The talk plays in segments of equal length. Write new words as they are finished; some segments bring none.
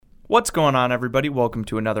What's going on, everybody? Welcome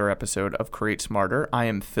to another episode of Create Smarter. I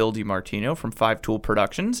am Phil DiMartino from Five Tool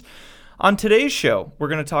Productions. On today's show, we're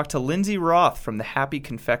going to talk to Lindsay Roth from The Happy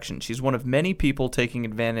Confection. She's one of many people taking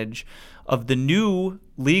advantage of the new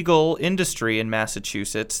legal industry in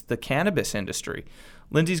Massachusetts, the cannabis industry.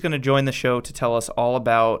 Lindsay's going to join the show to tell us all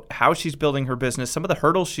about how she's building her business, some of the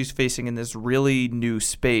hurdles she's facing in this really new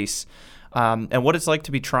space, and what it's like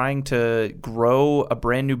to be trying to grow a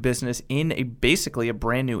brand new business in basically a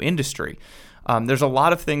brand new industry. There's a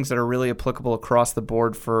lot of things that are really applicable across the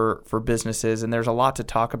board for businesses, and there's a lot to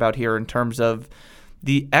talk about here in terms of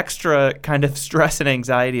the extra kind of stress and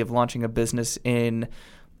anxiety of launching a business in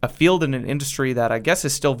a field in an industry that I guess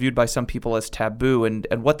is still viewed by some people as taboo, and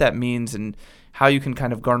what that means and how you can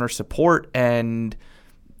kind of garner support and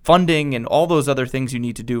funding and all those other things you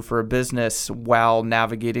need to do for a business while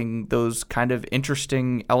navigating those kind of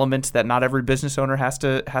interesting elements that not every business owner has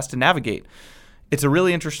to navigate. It's a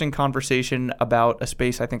really interesting conversation about a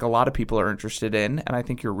space I think a lot of people are interested in, and I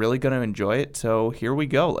think you're really going to enjoy it. So here we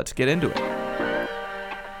go. Let's get into it.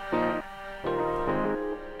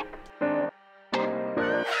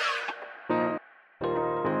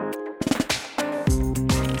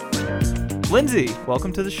 Lindsay,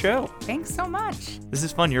 welcome to the show. Thanks so much. This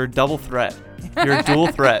is fun. You're a double threat. You're a dual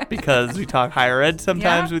threat because we talk higher ed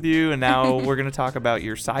sometimes with you, and now we're going to talk about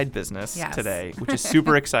your side business today, which is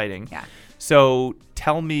super exciting. Yeah. So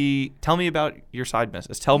tell me about your side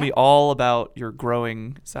business. Tell me all about your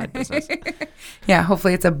growing side business. Yeah,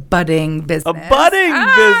 hopefully it's a budding business. A budding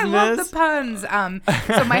business. I love the puns.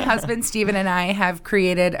 So my husband, Steven, and I have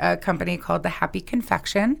created a company called The Happy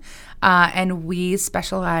Confection, and we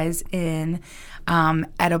specialize in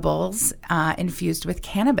edibles infused with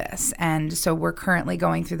cannabis. And so we're currently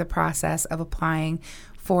going through the process of applying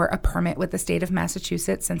for a permit with the state of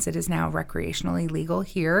Massachusetts, since it is now recreationally legal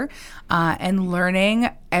here, and learning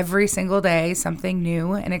every single day something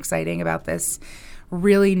new and exciting about this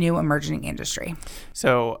really new emerging industry.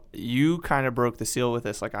 So you kind of broke the seal with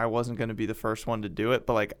this. Like, I wasn't going to be the first one to do it,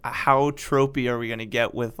 but like, how tropey are we going to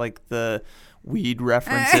get with like the weed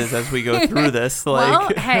references as we go through this? Well,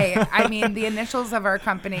 hey, I mean, the initials of our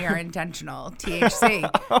company are intentional. THC.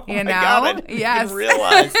 Oh you know? God, I didn't even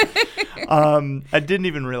realize. I didn't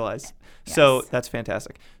even realize. Yes. So that's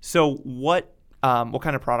fantastic. So what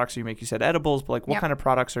kind of products do you make? You said edibles, but like what kind of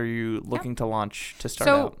products are you looking to launch to start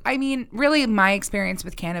out? I mean, really my experience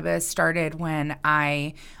with cannabis started when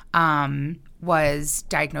I was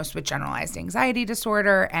diagnosed with generalized anxiety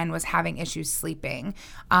disorder and was having issues sleeping.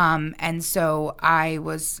 And so I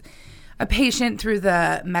was a patient through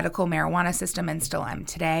the medical marijuana system and still am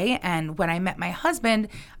today. And when I met my husband,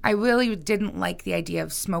 I really didn't like the idea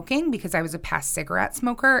of smoking because I was a past cigarette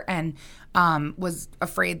smoker and was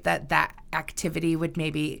afraid that activity would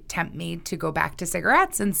maybe tempt me to go back to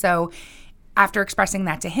cigarettes. And so after expressing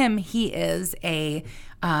that to him, he is a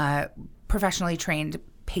professionally trained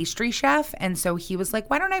pastry chef. And so he was like,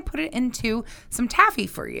 why don't I put it into some taffy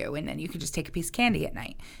for you? And then you could just take a piece of candy at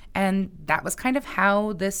night. And that was kind of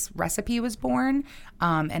how this recipe was born.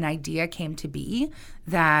 An idea came to be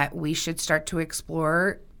that we should start to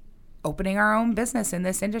explore opening our own business in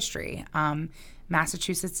this industry.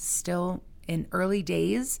 Massachusetts is still in early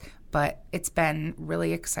days, but it's been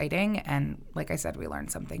really exciting. And like I said, we learn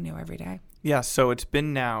something new every day. Yeah, so it's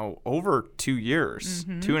been now over 2 years,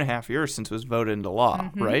 2.5 years since it was voted into law,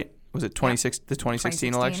 right? Was it the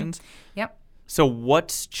 2016 elections? Yep. So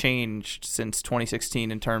what's changed since 2016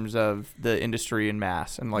 in terms of the industry in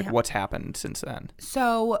Mass and like what's happened since then?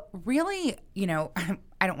 So really, you know,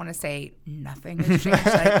 I don't want to say nothing has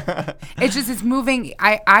changed. It's moving.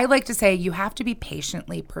 I like to say you have to be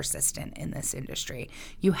patiently persistent in this industry.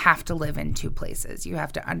 You have to live in two places. You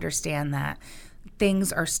have to understand that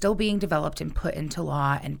things are still being developed and put into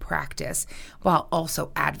law and practice while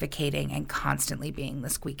also advocating and constantly being the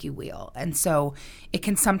squeaky wheel. And so it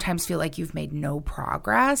can sometimes feel like you've made no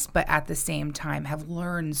progress, but at the same time have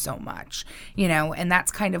learned so much, you know, and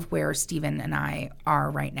that's kind of where Steven and I are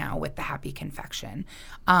right now with The Happy Confection.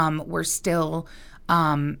 We're still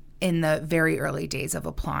in the very early days of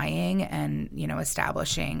applying and, you know,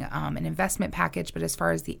 establishing an investment package. But as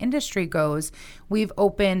far as the industry goes, we've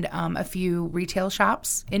opened a few retail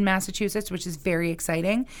shops in Massachusetts, which is very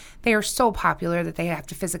exciting. They are so popular that they have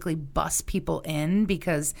to physically bus people in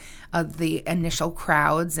because of the initial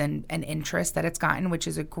crowds and interest that it's gotten, which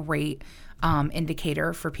is a great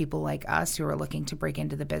indicator for people like us who are looking to break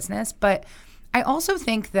into the business. But I also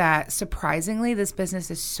think that surprisingly, this business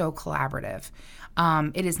is so collaborative.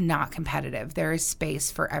 It is not competitive. There is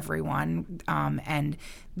space for everyone. And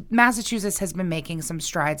Massachusetts has been making some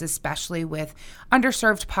strides, especially with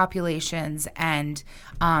underserved populations and,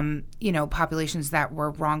 populations that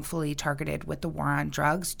were wrongfully targeted with the war on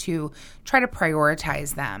drugs to try to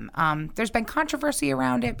prioritize them. There's been controversy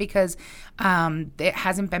around it because it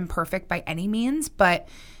hasn't been perfect by any means, but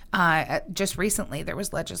just recently, there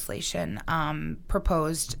was legislation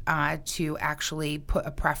proposed to actually put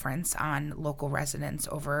a preference on local residents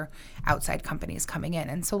over outside companies coming in.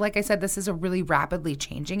 And so, like I said, this is a really rapidly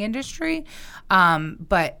changing industry,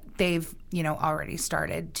 but they've, already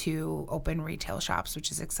started to open retail shops,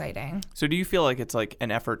 which is exciting. So do you feel like it's like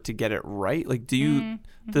an effort to get it right? Like, do you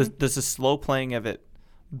does the slow playing of it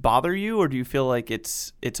bother you, or do you feel like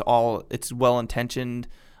it's well intentioned?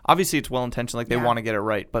 Obviously, it's well-intentioned, like they want to get it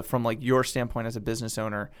right. But from like your standpoint as a business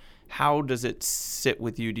owner, how does it sit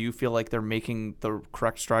with you? Do you feel like they're making the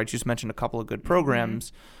correct strides? You just mentioned a couple of good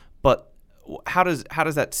programs, but how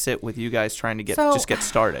does that sit with you guys trying to just get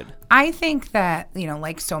started? I think that,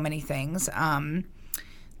 like so many things,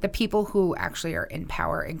 the people who actually are in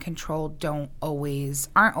power and control aren't always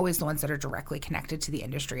the ones that are directly connected to the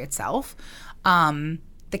industry itself.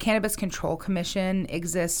 The Cannabis Control Commission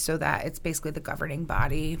exists so that it's basically the governing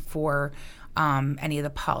body for any of the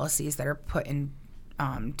policies that are put in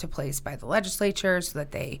to place by the legislature, so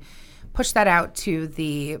that they push that out to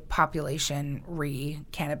the population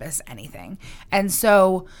cannabis anything. And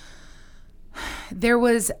so there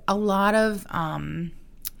was a lot of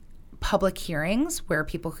public hearings where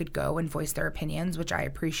people could go and voice their opinions, which I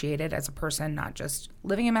appreciated as a person, not just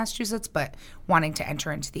living in Massachusetts, but wanting to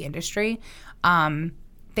enter into the industry.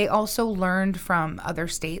 They also learned from other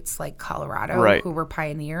states like Colorado, who were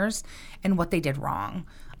pioneers, and what they did wrong,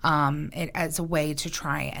 as a way to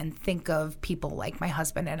try and think of people like my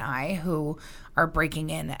husband and I who are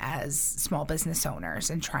breaking in as small business owners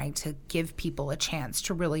and trying to give people a chance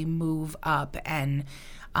to really move up and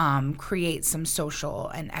create some social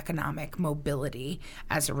and economic mobility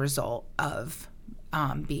as a result of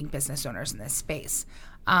being business owners in this space.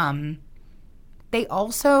 They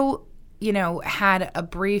also had a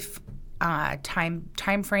brief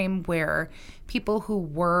time frame where people who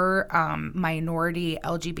were minority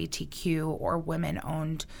LGBTQ or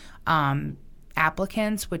women-owned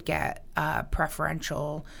applicants would get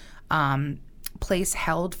preferential place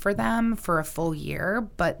held for them for a full year,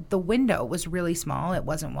 but the window was really small. It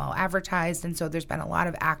wasn't well advertised, and so there's been a lot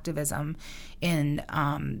of activism in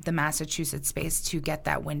the Massachusetts space to get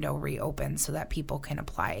that window reopened so that people can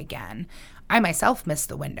apply again. I myself missed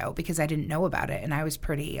the window because I didn't know about it, and I was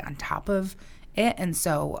pretty on top of it, and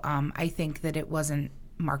so I think that it wasn't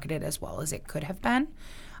marketed as well as it could have been.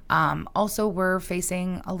 Also, we're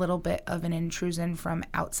facing a little bit of an intrusion from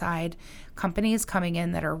outside companies coming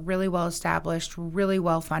in that are really well established, really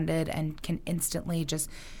well funded, and can instantly just,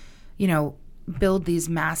 build these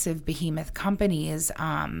massive behemoth companies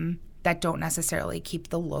that don't necessarily keep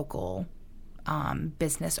the local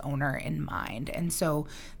business owner in mind. And so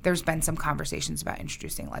there's been some conversations about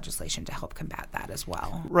introducing legislation to help combat that as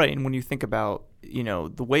well. Right. And when you think about,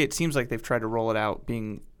 the way it seems like they've tried to roll it out,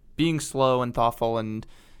 being slow and thoughtful and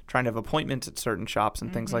trying to have appointments at certain shops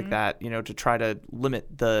and things like that, to try to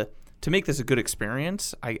to make this a good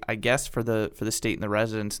experience, I guess, for the state and the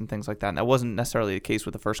residents and things like that. And that wasn't necessarily the case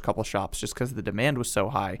with the first couple shops just because the demand was so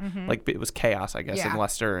high. Like it was chaos, I guess, in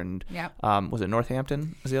Leicester and was it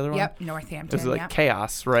Northampton was the other one? Yep, Northampton. It was like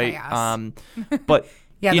chaos, right? Chaos. But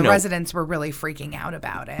yeah, the residents were really freaking out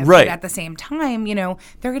about it. Right. But at the same time,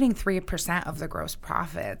 they're getting 3% of the gross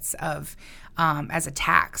profits of as a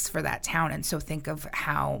tax for that town. And so think of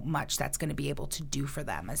how much that's going to be able to do for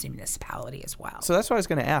them as a municipality as well. So that's what I was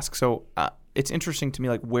going to ask. So it's interesting to me,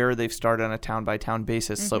 like where they've started on a town-by-town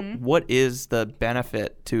basis. So what is the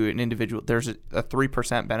benefit to an individual? There's a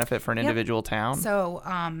 3% benefit for an individual town? So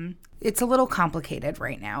it's a little complicated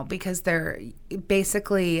right now because there's a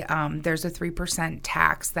 3%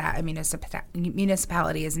 tax that a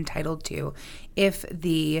municipality is entitled to if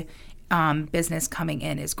the business coming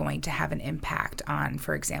in is going to have an impact on,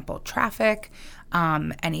 for example, traffic,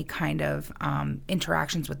 any kind of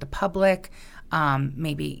interactions with the public,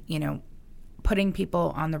 maybe, putting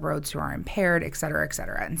people on the roads who are impaired, et cetera, et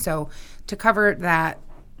cetera. And so to cover that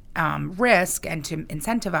risk and to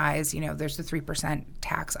incentivize, there's the 3%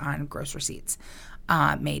 tax on gross receipts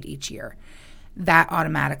made each year. That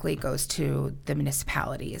automatically goes to the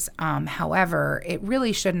municipalities. However, it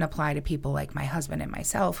really shouldn't apply to people like my husband and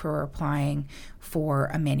myself who are applying for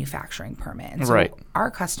a manufacturing permit. And so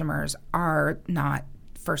our customers are not,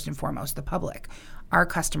 first and foremost, the public. our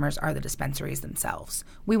customers are the dispensaries themselves.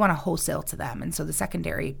 We want to wholesale to them. And so the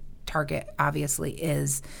secondary target obviously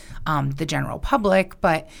is the general public,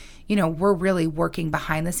 but we're really working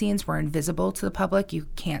behind the scenes. We're invisible to the public. You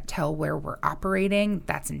can't tell where we're operating.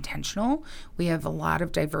 That's intentional. We have a lot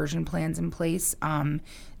of diversion plans in place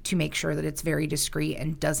to make sure that it's very discreet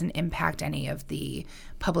and doesn't impact any of the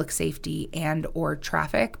public safety and or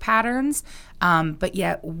traffic patterns. But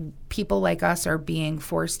yet people like us are being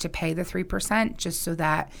forced to pay the 3% just so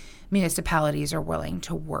that municipalities are willing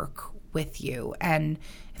to work with you. And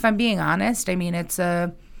if I'm being honest, I mean, it's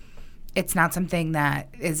not something that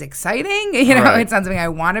is exciting. Right. It's not something I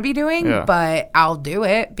want to be doing, but I'll do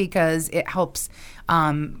it because it helps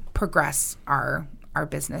progress our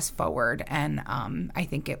business forward. And I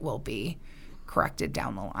think it will be corrected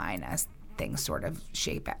down the line as things sort of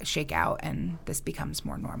shake out and this becomes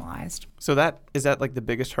more normalized. So is that like the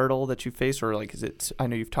biggest hurdle that you face, or like is it? I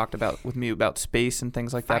know you've talked with me about space and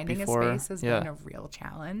things like that before. Finding a space has been a real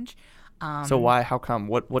challenge. So why? How come?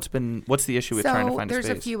 What's the issue with trying to find a space? So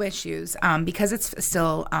there's a few issues because it's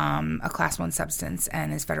still a Class 1 substance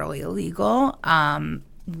and is federally illegal.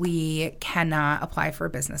 We cannot apply for a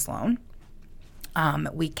business loan.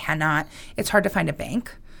 We cannot. It's hard to find a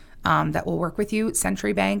bank that will work with you.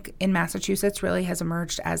 Century Bank in Massachusetts really has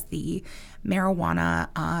emerged as the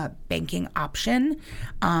marijuana banking option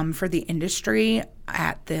for the industry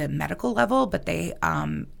at the medical level, but they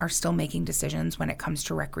are still making decisions when it comes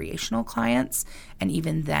to recreational clients. And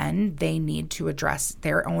even then, they need to address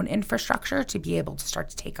their own infrastructure to be able to start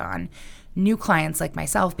to take on new clients like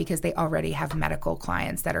myself, because they already have medical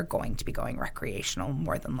clients that are going to be going recreational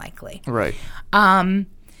more than likely. Right.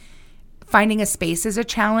 Finding a space is a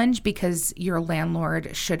challenge because your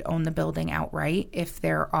landlord should own the building outright if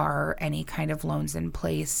there are any kind of loans in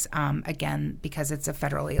place. Again, because it's a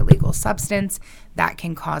federally illegal substance, that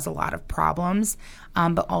can cause a lot of problems.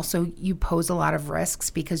 But also you pose a lot of risks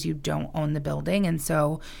because you don't own the building. And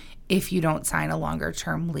so if you don't sign a longer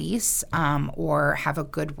term lease or have a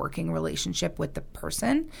good working relationship with the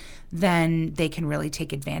person, then they can really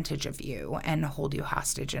take advantage of you and hold you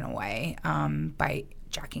hostage in a way by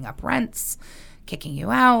jacking up rents, kicking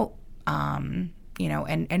you out, and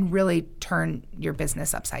really turn your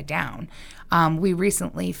business upside down. We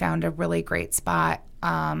recently found a really great spot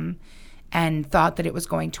and thought that it was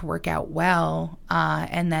going to work out well.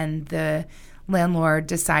 And then the landlord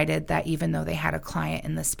decided that even though they had a client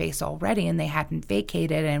in the space already and they hadn't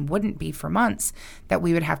vacated and wouldn't be for months, that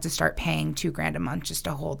we would have to start paying $2,000 a month just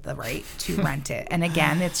to hold the right to rent it. And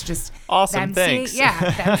again, it's just awesome. Thanks.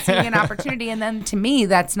 Them seeing an opportunity. And then to me,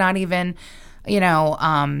 that's not even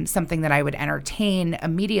something that I would entertain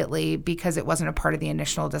immediately because it wasn't a part of the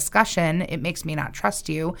initial discussion. It makes me not trust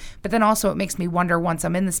you. But then also it makes me wonder once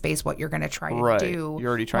I'm in the space what you're going to try to do. You're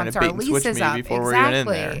already trying once to bait our and lease switch is me up. before we're even in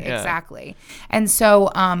there. Yeah. Exactly. And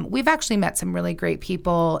so we've actually met some really great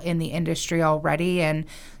people in the industry already. And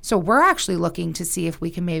so we're actually looking to see if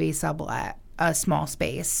we can maybe sublet a small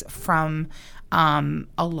space from a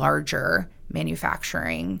larger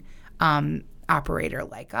manufacturing operator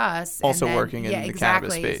like us. Also working in the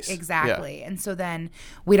cannabis space. Exactly. Yeah. And so then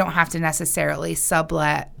we don't have to necessarily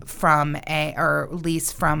sublet from or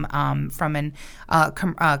lease from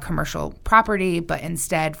a commercial property, but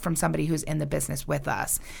instead from somebody who's in the business with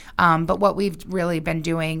us. But what we've really been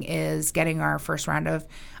doing is getting our first round of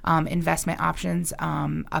investment options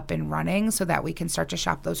up and running so that we can start to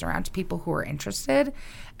shop those around to people who are interested,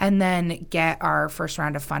 and then get our first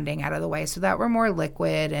round of funding out of the way so that we're more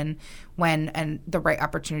liquid, and when the right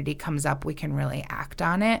opportunity comes up, we can really act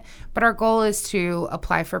on it. But our goal is to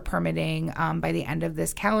apply for permitting by the end of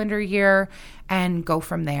this calendar year and go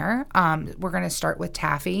from there. We're going to start with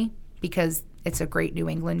taffy because it's a great New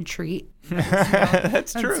England treat.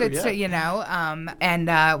 That's true.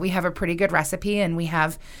 And we have a pretty good recipe, and we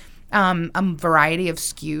have a variety of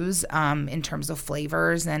SKUs in terms of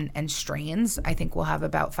flavors and strains. I think we'll have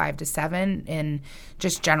about 5 to 7 in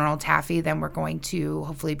just general taffy. Then we're going to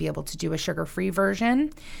hopefully be able to do a sugar-free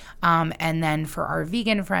version. And then for our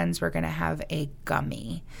vegan friends, we're going to have a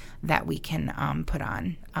gummy that we can put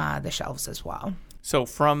on the shelves as well. So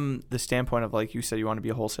from the standpoint of, like you said, you want to be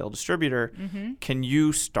a wholesale distributor, can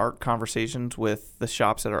you start conversations with the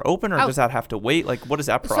shops that are open, or does that have to wait? Like, what does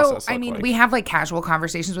that process look like? We have like casual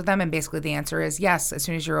conversations with them, and basically the answer is yes. As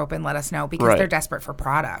soon as you're open, let us know, because they're desperate for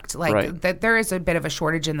product. Like there is a bit of a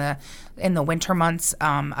shortage in the winter months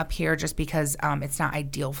up here, just because it's not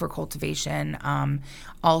ideal for cultivation.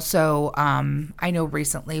 Also, I know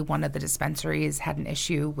recently one of the dispensaries had an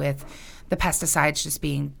issue with the pesticides just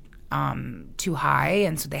being too high,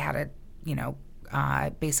 and so they had to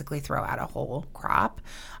basically throw out a whole crop.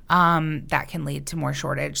 That can lead to more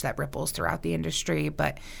shortage that ripples throughout the industry.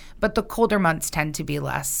 But the colder months tend to be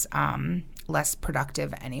less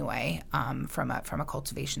productive anyway, from a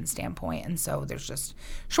cultivation standpoint. And so there's just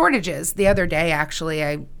shortages. The other day, actually,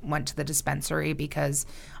 I went to the dispensary because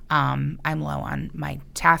I'm low on my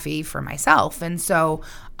taffy for myself. And so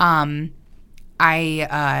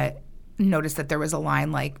I noticed that there was a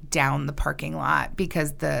line like down the parking lot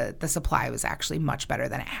because the supply was actually much better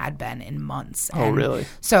than it had been in months. Oh, really?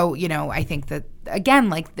 So, I think that, again,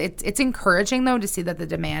 like it's encouraging, though, to see that the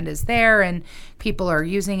demand is there and people are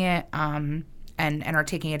using it and are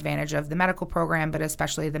taking advantage of the medical program, but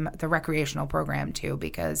especially the recreational program, too,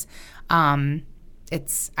 because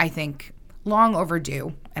it's, I think, long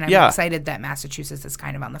overdue. And I'm excited that Massachusetts is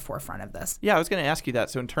kind of on the forefront of this. Yeah, I was going to ask you that.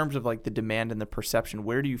 So in terms of like the demand and the perception,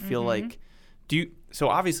 where do you feel like so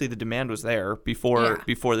obviously the demand was there before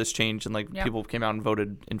this change and like people came out and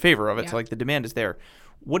voted in favor of it. So like the demand is there.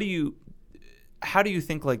 How do you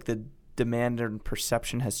think like the demand and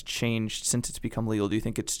perception has changed since it's become legal? Do you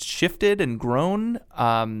think it's shifted and grown?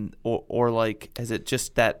 Or like, is it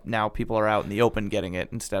just that now people are out in the open getting it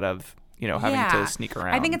instead of having to sneak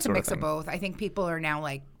around? I think it's a mix of both. I think people are now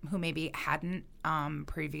like who maybe hadn't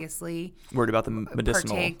previously worried about the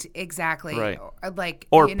medicinal. Exactly. Right.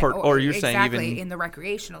 Or you're saying even in the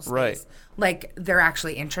recreational space. Right. Like they're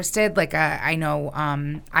actually interested. Like I know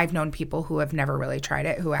I've known people who have never really tried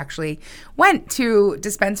it who actually went to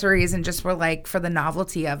dispensaries and just were like for the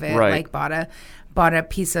novelty of it, like bought a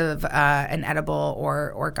piece of an edible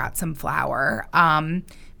or got some flour.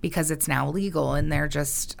 Because it's now legal and they're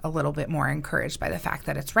just a little bit more encouraged by the fact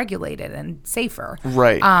that it's regulated and safer.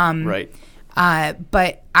 Right.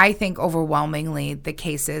 But I think overwhelmingly the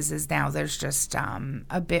case is now there's just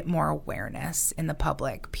a bit more awareness in the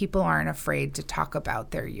public. People aren't afraid to talk about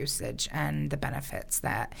their usage and the benefits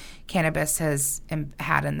that cannabis has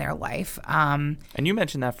had in their life. And you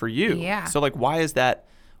mentioned that for you. Yeah. So like, why is that?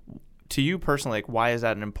 To you personally, like, why is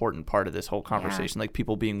that an important part of this whole conversation? Like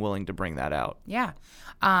people being willing to bring that out? Yeah.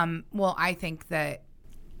 Well, I think that,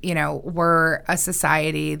 we're a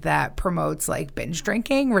society that promotes like binge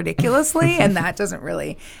drinking ridiculously, and that doesn't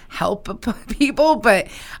really help people. But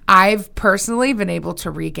I've personally been able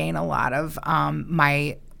to regain a lot of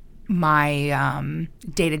my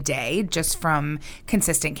day-to-day just from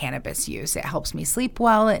consistent cannabis use. It helps me sleep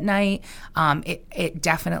well at night. It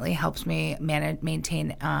definitely helps me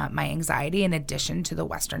maintain my anxiety in addition to the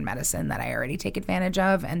Western medicine that I already take advantage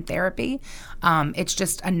of and therapy. It's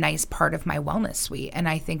just a nice part of my wellness suite. And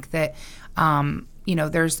I think that,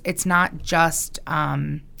 it's not just,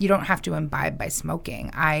 you don't have to imbibe by smoking.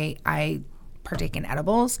 I partake in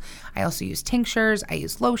edibles. I also use tinctures. I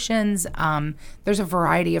use lotions. There's a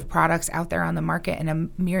variety of products out there on the market and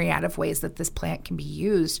a myriad of ways that this plant can be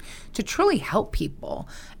used to truly help people.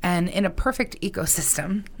 And in a perfect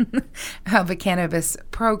ecosystem of a cannabis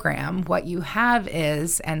program, what you have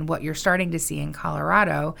is, and what you're starting to see in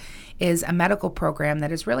Colorado, is a medical program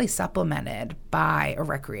that is really supplemented by a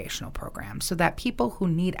recreational program so that people who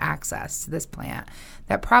need access to this plant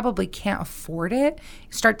that probably can't afford it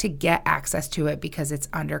start to get access to it because it's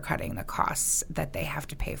undercutting the costs that they have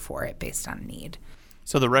to pay for it based on need.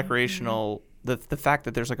 So the recreational, the fact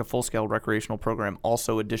that there's like a full-scale recreational program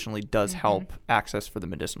also additionally does help access for the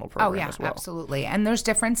medicinal program as well. Absolutely. And there's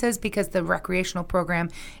differences because the recreational program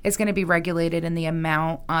is going to be regulated in the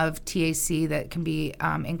amount of THC that can be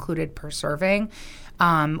included per serving,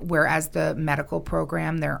 whereas the medical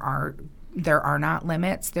program, there are not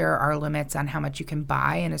limits. There are limits on how much you can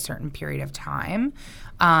buy in a certain period of time.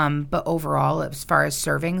 But overall, as far as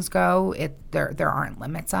servings go, there aren't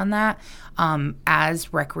limits on that.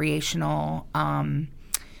 As recreational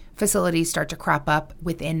facilities start to crop up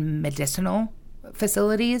within medicinal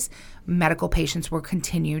facilities, medical patients will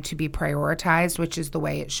continue to be prioritized, which is the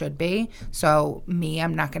way it should be. So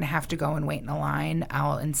I'm not going to have to go and wait in a line.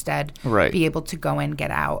 I'll instead be able to go in,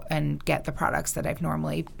 get out, and get the products that I've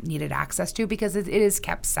normally needed access to because it is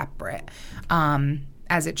kept separate,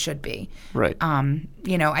 as it should be. Right.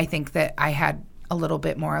 I think that I had a little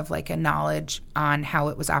bit more of like a knowledge on how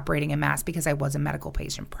it was operating in Mass because I was a medical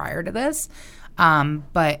patient prior to this.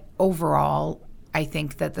 But overall, I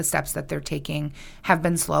think that the steps that they're taking have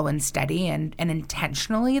been slow and steady and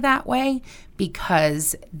intentionally that way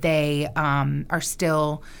because they are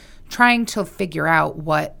still trying to figure out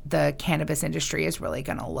what the cannabis industry is really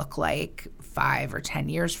going to look like 5 or 10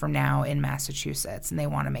 years from now in Massachusetts, and they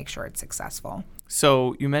want to make sure it's successful.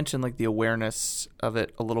 So you mentioned like the awareness of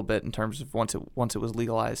it a little bit in terms of once it was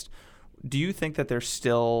legalized. Do you think that there's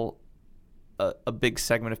still a big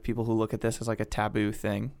segment of people who look at this as like a taboo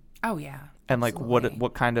thing? Oh, yeah. And like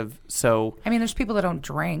what kind of I mean, there's people that don't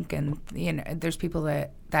drink, and there's people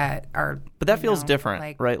that are. But that feels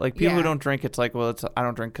different, right? Like people who yeah. don't drink, it's like, well, I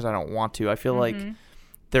don't drink because I don't want to. I feel like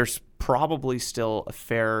there's probably still a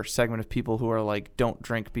fair segment of people who are like don't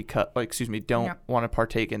drink because, don't want to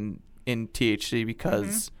partake in THC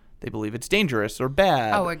because they believe it's dangerous or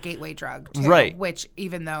bad. Oh, a gateway drug, too, right? Which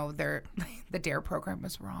even though the DARE program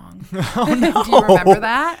was wrong. Oh no! Do you remember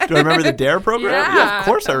that? Do I remember the DARE program? Yeah, of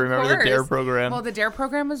course I remember the DARE program. Well, the DARE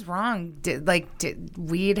program was wrong.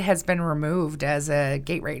 Weed has been removed as a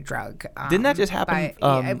gateway drug. Didn't that just happen?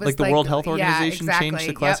 Like the World Health Organization changed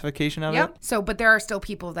the classification of it. So, but there are still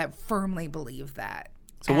people that firmly believe that.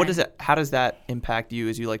 So how does that impact you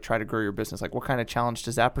as you like try to grow your business? Like what kind of challenge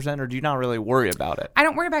does that present, or do you not really worry about it? I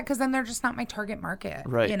don't worry about it because then they're just not my target market.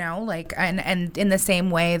 Right. Like, and in the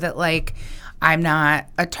same way that like I'm not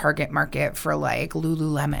a target market for like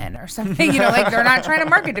Lululemon or something, like they're not trying to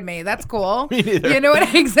market to me. That's cool. Me neither. You know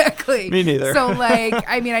what? Exactly. Me neither. So like,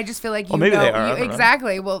 I mean, I just feel like well, maybe they are.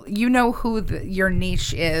 Exactly. Well, you know who your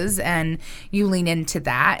niche is and you lean into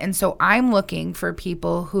that. And so I'm looking for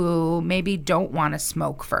people who maybe don't want to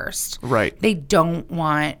smoke first. Right. They don't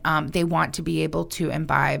want, they want to be able to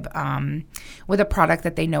imbibe with a product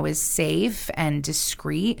that they know is safe and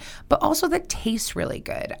discreet, but also that tastes really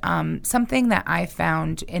good. Something that I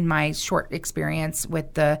found in my short experience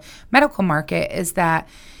with the medical market is that,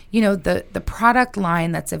 the product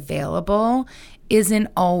line that's available isn't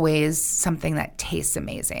always something that tastes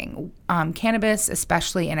amazing. Cannabis,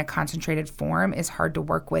 especially in a concentrated form, is hard to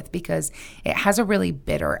work with because it has a really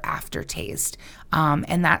bitter aftertaste.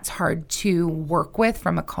 And that's hard to work with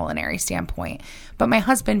from a culinary standpoint. But my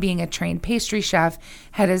husband, being a trained pastry chef,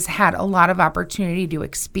 has had a lot of opportunity to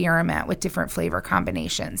experiment with different flavor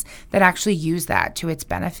combinations that actually use that to its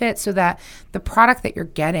benefit so that the product that you're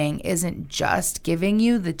getting isn't just giving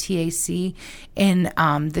you the THC in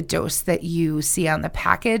the dose that you see on the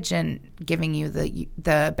package and giving you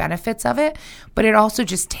the benefits of it, but it also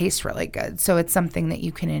just tastes really good. So it's something that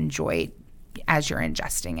you can enjoy as you're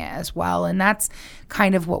ingesting it as well. And that's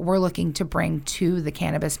kind of what we're looking to bring to the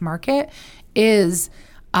cannabis market is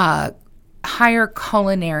higher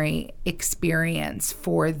culinary experience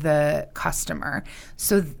for the customer.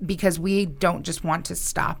 So because we don't just want to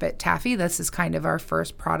stop at taffy, this is kind of our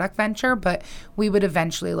first product venture, but we would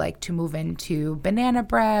eventually like to move into banana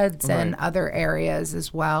breads and other areas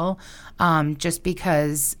as well, just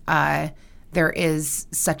because there is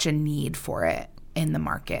such a need for it in the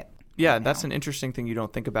market. Yeah, that's an interesting thing you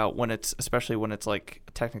don't think about especially when it's like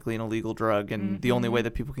technically an illegal drug, and the only way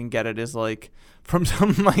that people can get it is like from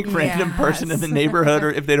some like random person in the neighborhood, or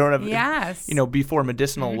if they don't have, before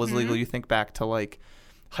medicinal was legal, you think back to like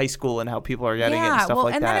high school and how people are getting it and stuff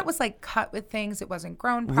like that. And then it was like cut with things, it wasn't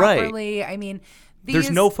grown properly. I mean, there's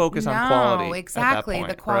no focus on quality. No, exactly. At that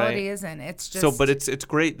point, the quality isn't. It's just so, but it's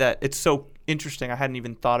great that it's so interesting. I hadn't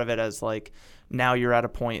even thought of it as like now you're at a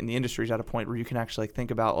point, and the industry's at a point where you can actually think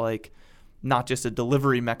about like not just a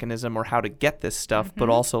delivery mechanism or how to get this stuff, but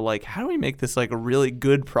also like how do we make this like a really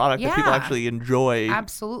good product that people actually enjoy?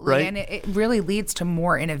 Absolutely. Right? And it really leads to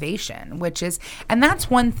more innovation, and that's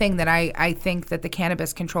one thing that I think that the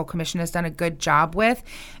Cannabis Control Commission has done a good job with.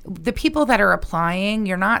 The people that are applying,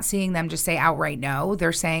 you're not seeing them just say outright no.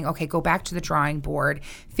 They're saying, okay, go back to the drawing board,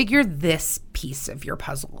 figure this piece of your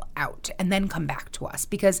puzzle out, and then come back to us,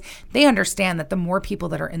 because they understand that the more people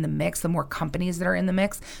that are in the mix, the more companies that are in the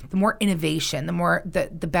mix, the more innovation, the more the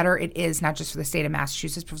better it is, not just for the state of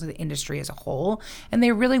Massachusetts, but for the industry as a whole. And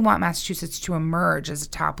they really want Massachusetts to emerge as a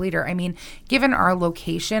top leader. I mean, given our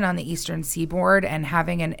location on the Eastern Seaboard and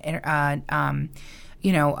having an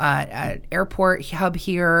airport hub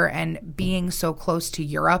here and being so close to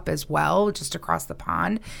Europe as well, just across the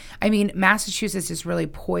pond. I mean, Massachusetts is really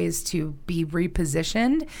poised to be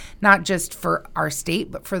repositioned, not just for our state,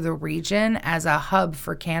 but for the region as a hub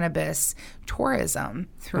for cannabis tourism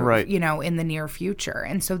through, in the near future.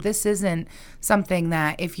 And so this isn't something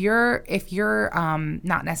that if you're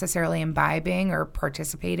not necessarily imbibing or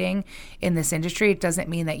participating in this industry, it doesn't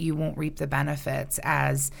mean that you won't reap the benefits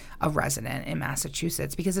as a resident in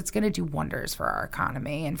Massachusetts, because it's going to do wonders for our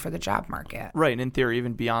economy and for the job market. Right. And in theory,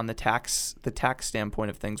 even beyond the tax standpoint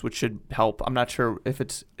of things, which should help. I'm not sure if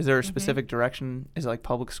is there a specific direction? Is it like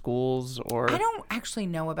public schools or? I don't actually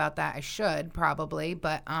know about that. I should probably,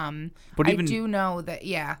 but I do know that,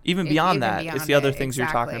 Even beyond that, it's the other things you're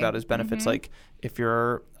talking about as benefits. Like if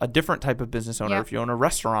you're a different type of business owner, if you own a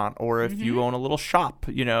restaurant, or if you own a little shop,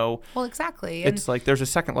 Well, exactly. It's like there's a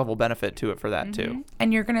second level benefit to it for that too.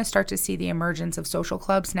 And you're going to start to see the emergence of social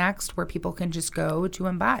clubs next where people can just go to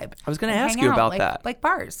imbibe. I was going to ask you about that. Like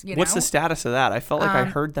bars, What's the status of that? I felt like I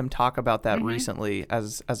heard them talk about that recently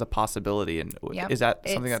as a possibility. And is that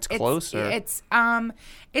something that's close? It's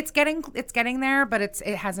getting there, but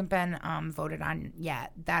it hasn't been voted on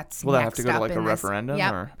yet. Will that have to go to like a referendum?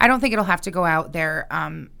 Or? I don't think it'll have to go out there.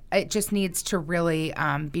 It just needs to really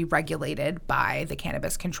be regulated by the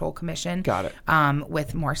Cannabis Control Commission. Got it.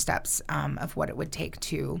 With more steps of what it would take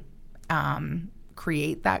to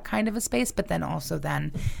create that kind of a space. But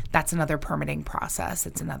then that's another permitting process.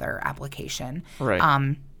 It's another application. Right.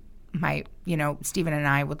 Stephen and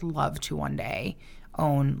I would love to one day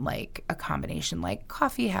own like a combination like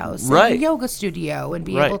coffee house right. and a yoga studio and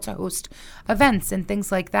be right. able to host events and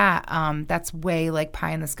things like that. That's way like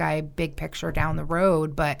pie in the sky, big picture down the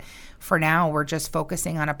road. But for now, we're just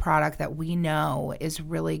focusing on a product that we know is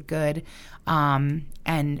really good.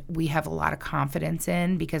 And we have a lot of confidence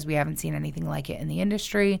in because we haven't seen anything like it in the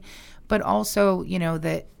industry, but also,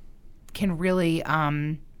 that can really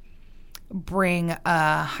bring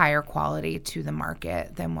a higher quality to the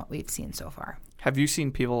market than what we've seen so far. Have you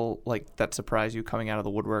seen people like that surprise you coming out of the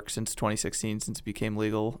woodwork since 2016, since it became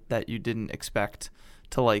legal, that you didn't expect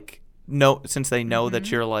to like know, since they know that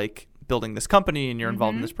you're like building this company and you're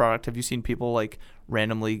involved in this product? Have you seen people like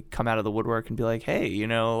randomly come out of the woodwork and be like, hey,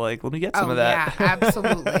 let me get some of that? Yeah,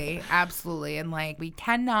 absolutely. Absolutely. And like, we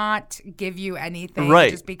cannot give you anything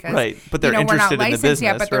just because, but they're interested we're not in the licensed business,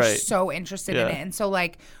 yet, but they're so interested in it. And so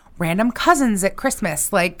like, random cousins at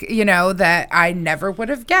Christmas, like, that I never would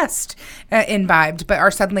have guessed imbibed, but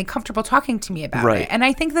are suddenly comfortable talking to me about it. And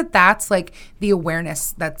I think that that's like the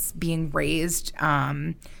awareness that's being raised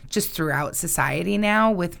just throughout society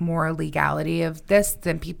now with more legality of this,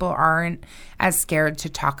 then people aren't as scared to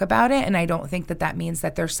talk about it. And I don't think that that means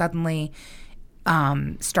that they're suddenly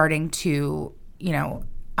starting to,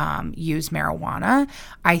 use marijuana.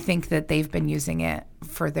 I think that they've been using it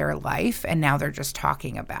for their life and now they're just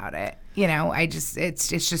talking about it. It's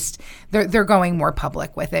just they're going more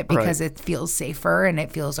public with it because it feels safer and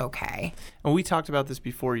it feels okay. And we talked about this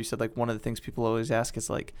before. You said like one of the things people always ask is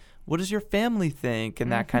like, what does your family think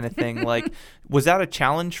and that kind of thing. Like, was that a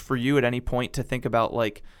challenge for you at any point to think about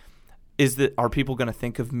like, are people going to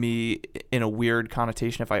think of me in a weird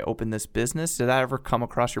connotation if I open this business? Did that ever come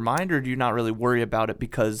across your mind, or do you not really worry about it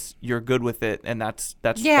because you're good with it and that's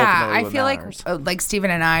ultimately I what feel matters? like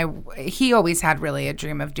Stephen and I, he always had really a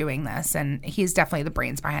dream of doing this, and he's definitely the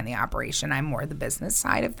brains behind the operation. I'm more the business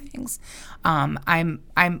side of things.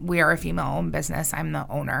 We are a female-owned business. I'm the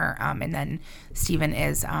owner, and then Stephen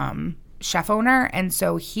is chef owner, and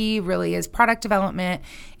so he really is product development.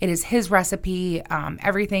 It is his recipe.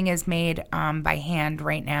 Everything is made by hand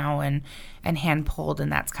right now and hand pulled,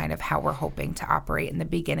 and that's kind of how we're hoping to operate in the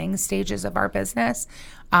beginning stages of our business,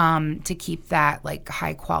 to keep that like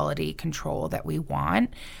high quality control that we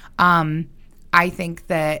want. I think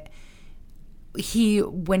that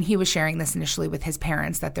when he was sharing this initially with his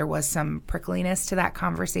parents, that there was some prickliness to that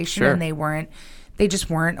conversation, and they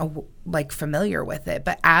just weren't like familiar with it.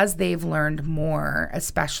 But as they've learned more,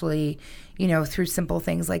 especially, through simple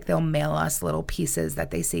things like they'll mail us little pieces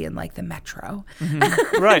that they see in like the metro,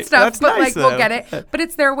 right? stuff. That's but nice, like we'll get it. But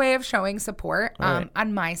it's their way of showing support. Right.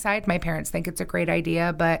 On my side, my parents think it's a great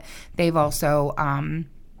idea, but they've also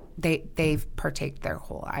they've partaked their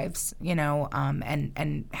whole lives,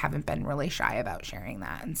 and haven't been really shy about sharing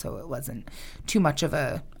that, and so it wasn't too much of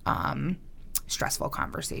a stressful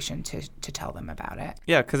conversation to tell them about it.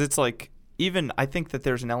 Yeah, because it's like, even I think that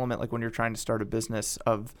there's an element like when you're trying to start a business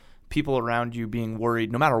of people around you being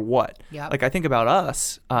worried no matter what. Yep. Like I think about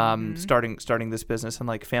us starting this business, and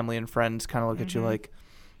like family and friends kind of look at you like,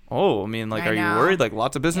 oh, are you worried? Like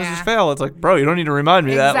lots of businesses fail. It's like, bro, you don't need to remind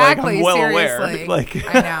me that. Like I'm well aware. Like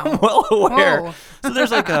I know. well aware. Whoa. So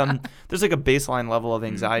there's like a baseline level of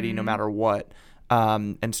anxiety no matter what,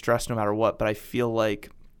 and stress no matter what. But I feel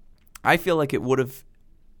like it would have.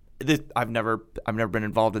 I've never been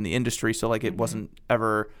involved in the industry, so like it wasn't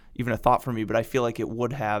ever even a thought for me. But I feel like it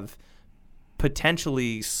would have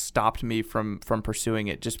potentially stopped me from pursuing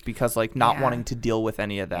it, just because like not wanting to deal with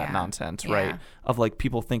any of that nonsense, right? Of like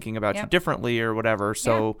people thinking about you differently or whatever.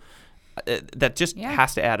 So that just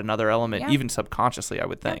has to add another element, even subconsciously, I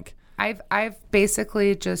would think. I've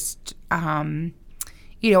basically just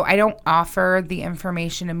I don't offer the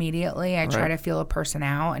information immediately. I try to feel a person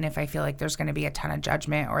out. And if I feel like there's going to be a ton of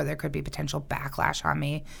judgment or there could be potential backlash on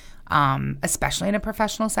me, especially in a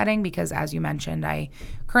professional setting, because as you mentioned, I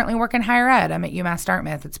currently work in higher ed. I'm at UMass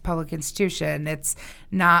Dartmouth. It's a public institution. It's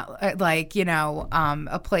not like,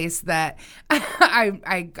 a place that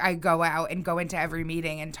I go out and go into every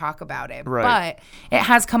meeting and talk about it. Right. But it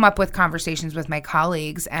has come up with conversations with my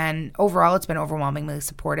colleagues, and overall it's been overwhelmingly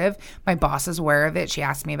supportive. My boss is aware of it. She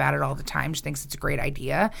asks me about it all the time. She thinks it's a great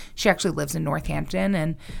idea. She actually lives in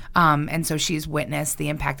Northampton, and so she's witnessed the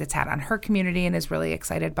impact it's had on her community and is really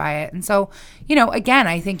excited by it. And so, again,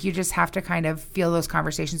 I think you just have to kind of feel those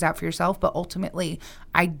conversations out for yourself. But ultimately,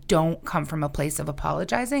 I don't come from a place of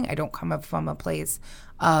apologizing. I don't come from a place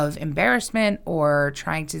of embarrassment or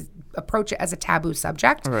trying to approach it as a taboo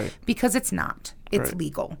subject, right, because it's not. It's right,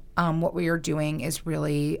 legal. What we are doing is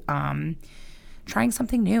really trying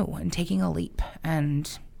something new and taking a leap.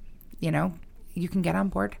 And, you can get on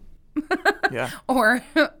board. Yeah. Or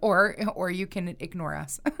you can ignore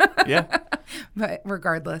us. Yeah. But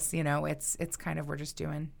regardless, it's kind of, we're just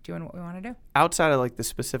doing what we want to do. Outside of like the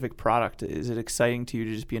specific product, is it exciting to you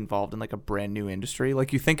to just be involved in like a brand new industry?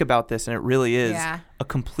 Like you think about this and it really is a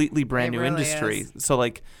completely brand new industry. So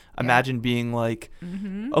like imagine being like,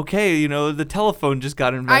 okay, the telephone just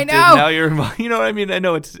got invented. I know. Now you're, you know what I mean? I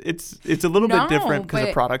know it's a little bit different because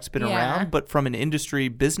the product's been around, but from an industry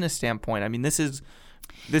business standpoint, I mean, this is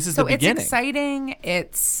the beginning. It's exciting.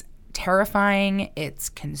 It's terrifying. It's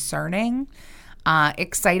concerning.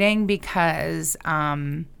 Exciting because,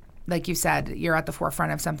 like you said, you're at the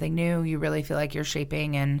forefront of something new. You really feel like you're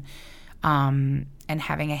shaping and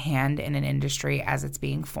having a hand in an industry as it's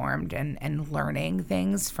being formed and learning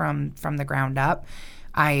things from the ground up.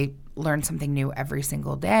 I learn something new every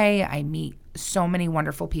single day. I meet so many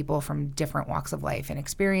wonderful people from different walks of life and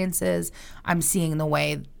experiences. I'm seeing the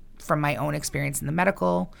way from my own experience in the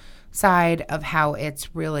medical side of how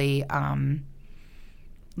it's really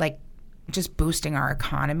like just boosting our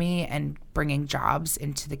economy and bringing jobs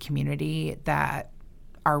into the community that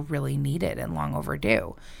are really needed and long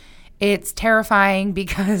overdue. It's terrifying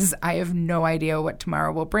because I have no idea what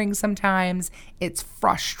tomorrow will bring sometimes. It's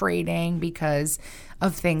frustrating because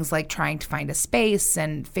of things like trying to find a space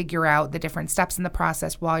and figure out the different steps in the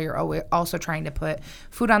process while you're also trying to put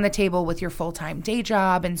food on the table with your full-time day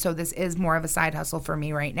job. And so this is more of a side hustle for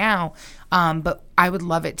me right now. But I would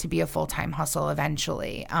love it to be a full-time hustle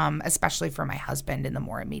eventually, especially for my husband in the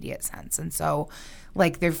more immediate sense. And so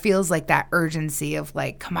like there feels like that urgency of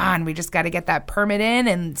like, come on, we just got to get that permit in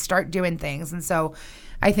and start doing things. And so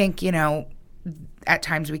I think, at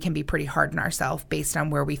times we can be pretty hard on ourselves based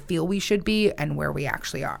on where we feel we should be and where we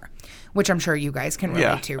actually are, which I'm sure you guys can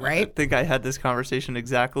relate to, right? I think I had this conversation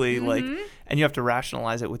exactly like, and you have to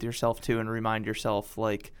rationalize it with yourself too and remind yourself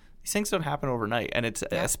like these things don't happen overnight. And it's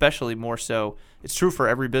especially more so, it's true for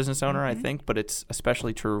every business owner, I think, but it's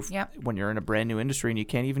especially true when you're in a brand new industry and you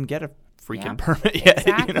can't even get a freaking permit yet.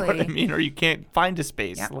 Exactly. You know what I mean? Or you can't find a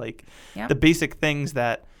space. Like the basic things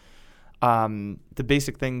that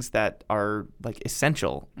are like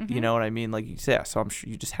essential, you know what I mean? Like you say, so I'm sure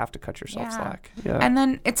you just have to cut yourself slack. Yeah. And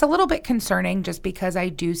then it's a little bit concerning just because I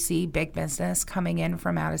do see big business coming in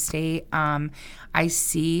from out of state. I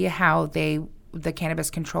see how the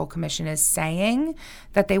Cannabis Control Commission is saying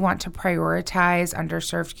that they want to prioritize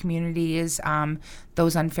underserved communities,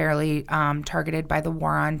 those unfairly targeted by the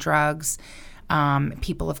war on drugs,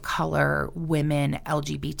 people of color, women,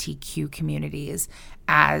 LGBTQ communities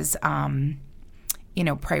as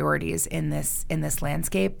priorities in this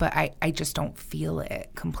landscape, but I just don't feel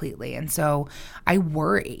it completely. And so I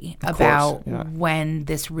worry about when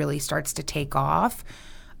this really starts to take off,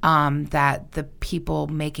 that the people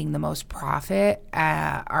making the most profit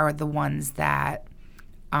are the ones that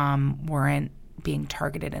weren't being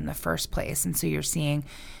targeted in the first place. And so you're seeing,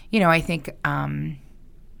 I think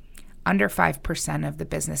under 5% of the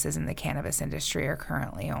businesses in the cannabis industry are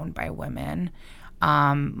currently owned by women.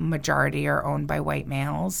 Majority are owned by white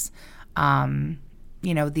males.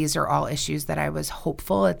 These are all issues that I was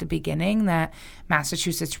hopeful at the beginning that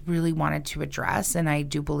Massachusetts really wanted to address. And I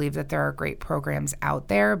do believe that there are great programs out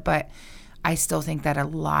there, but I still think that a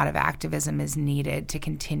lot of activism is needed to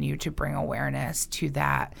continue to bring awareness to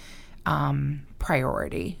that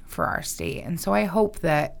priority for our state. And so I hope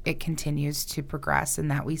that it continues to progress and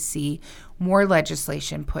that we see more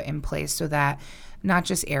legislation put in place so that not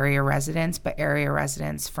just area residents, but area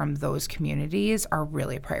residents from those communities are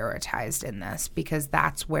really prioritized in this, because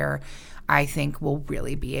that's where I think we'll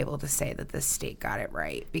really be able to say that the state got it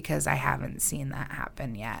right, because I haven't seen that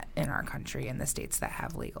happen yet in our country in the states that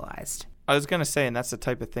have legalized. I was going to say, and that's the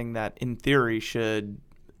type of thing that in theory should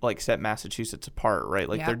like set Massachusetts apart, right?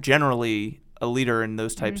 Like they're generally a leader in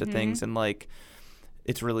those types of things. And like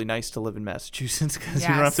it's really nice to live in Massachusetts because Yes.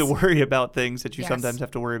 you don't have to worry about things that you Yes. sometimes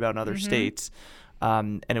have to worry about in other states.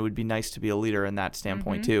 And it would be nice to be a leader in that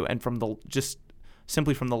standpoint too. And from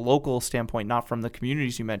simply from the local standpoint, not from the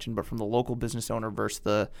communities you mentioned, but from the local business owner versus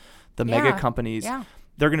the mega companies. Yeah.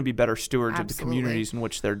 They're going to be better stewards of the Absolutely. communities in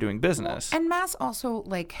which they're doing business. And Mass also,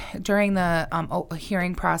 like, during the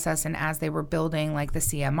hearing process and as they were building, like, the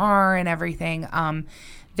CMR and everything,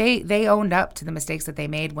 they owned up to the mistakes that they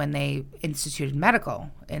made when they instituted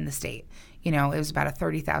medical in the state. You know, it was about a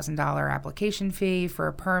 $30,000 application fee for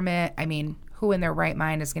a permit. I mean, who in their right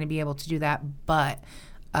mind is going to be able to do that? But,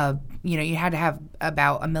 you had to have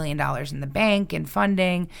about $1 million in the bank in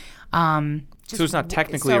funding. So it's not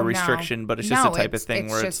technically a restriction, but it's just the type of thing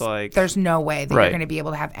where it's like... There's no way that you're going to be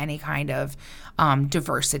able to have any kind of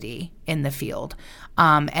diversity in the field.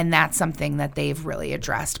 And that's something that they've really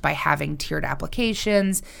addressed by having tiered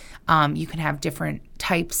applications. You can have different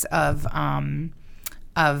types of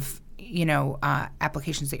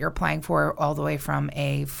applications that you're applying for, all the way from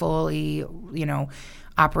a fully,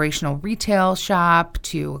 operational retail shop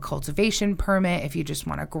to a cultivation permit. If you just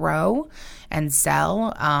want to grow and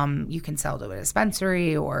sell, you can sell to a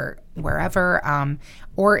dispensary or wherever.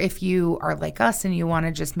 Or if you are like us and you want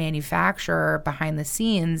to just manufacture behind the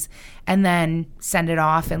scenes and then send it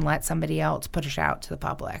off and let somebody else push it out to the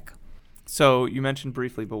public. So you mentioned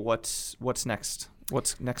briefly, but what's next?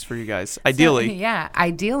 What's next for you guys? Ideally.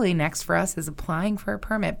 Ideally next for us is applying for a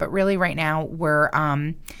permit. But really right now we're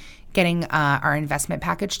getting our investment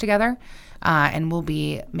package together, and we'll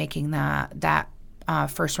be making that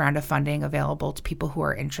first round of funding available to people who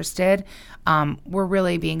are interested. We're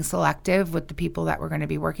really being selective with the people that we're going to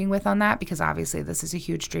be working with on that, because obviously this is a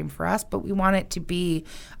huge dream for us, but we want it to be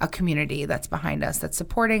a community that's behind us, that's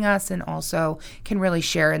supporting us, and also can really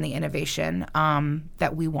share in the innovation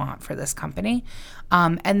that we want for this company.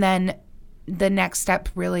 And then the next step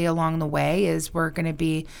really along the way is we're going to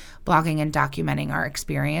be blogging and documenting our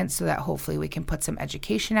experience so that hopefully we can put some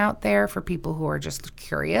education out there for people who are just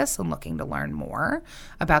curious and looking to learn more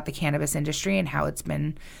about the cannabis industry and how it's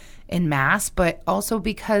been in Mass, but also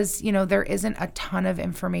because, there isn't a ton of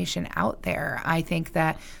information out there. I think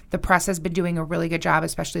that the press has been doing a really good job,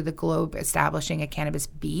 especially the Globe, establishing a cannabis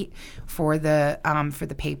beat for the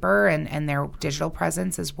paper and their digital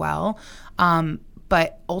presence as well.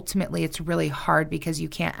 But ultimately, it's really hard because you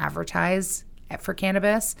can't advertise for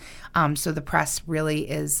cannabis. So the press really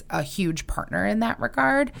is a huge partner in that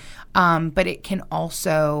regard. But it can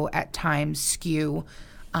also at times skew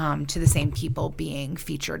to the same people being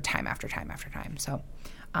featured time after time after time. So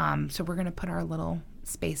we're going to put our little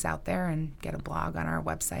space out there and get a blog on our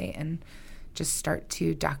website and just start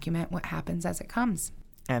to document what happens as it comes.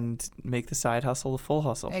 And make the side hustle a full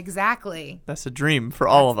hustle. Exactly. That's a dream for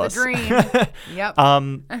all of us. The dream. Yep.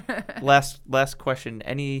 Last question.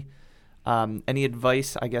 Any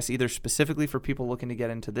advice, I guess, either specifically for people looking to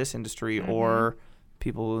get into this industry or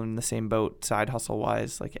people in the same boat, side hustle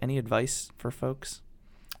wise? Like, any advice for folks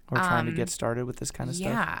who are trying to get started with this kind of stuff?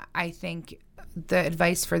 Yeah, I think the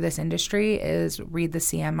advice for this industry is read the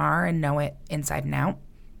CMR and know it inside and out.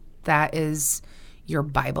 That is your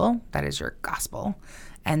Bible. That is your gospel.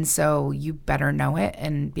 And so you better know it.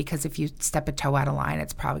 And because if you step a toe out of line,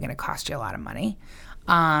 it's probably going to cost you a lot of money.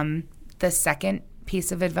 The second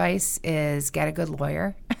piece of advice is get a good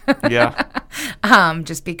lawyer. Yeah.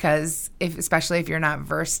 Just because, especially if you're not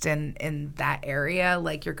versed in that area,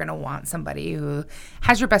 like, you're going to want somebody who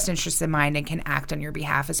has your best interests in mind and can act on your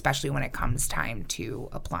behalf, especially when it comes time to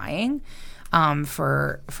applying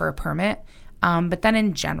for a permit. But then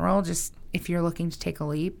in general, just if you're looking to take a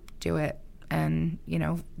leap, do it. And,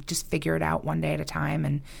 just figure it out one day at a time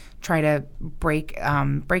and try to break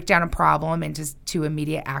down a problem into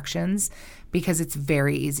immediate actions, because it's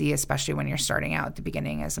very easy, especially when you're starting out at the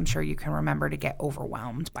beginning, as I'm sure you can remember, to get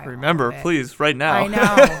overwhelmed by Remember, all of it. Please, right now. I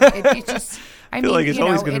know. It just, I feel mean, like it's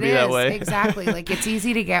always going to be that way. Exactly. Like, it's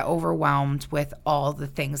easy to get overwhelmed with all the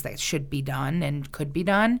things that should be done and could be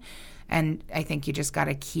done. And I think you just got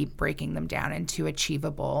to keep breaking them down into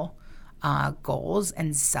achievable goals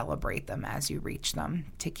and celebrate them as you reach them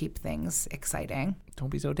to keep things exciting. Don't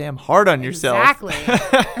be so damn hard on yourself. Exactly.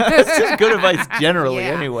 It's just good advice generally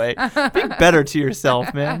anyway. Be better to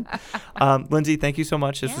yourself, man. Lindsay, thank you so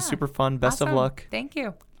much. This was super fun. Best of luck. Thank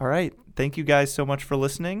you. All right. Thank you guys so much for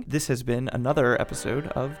listening. This has been another episode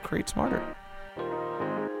of Create Smarter.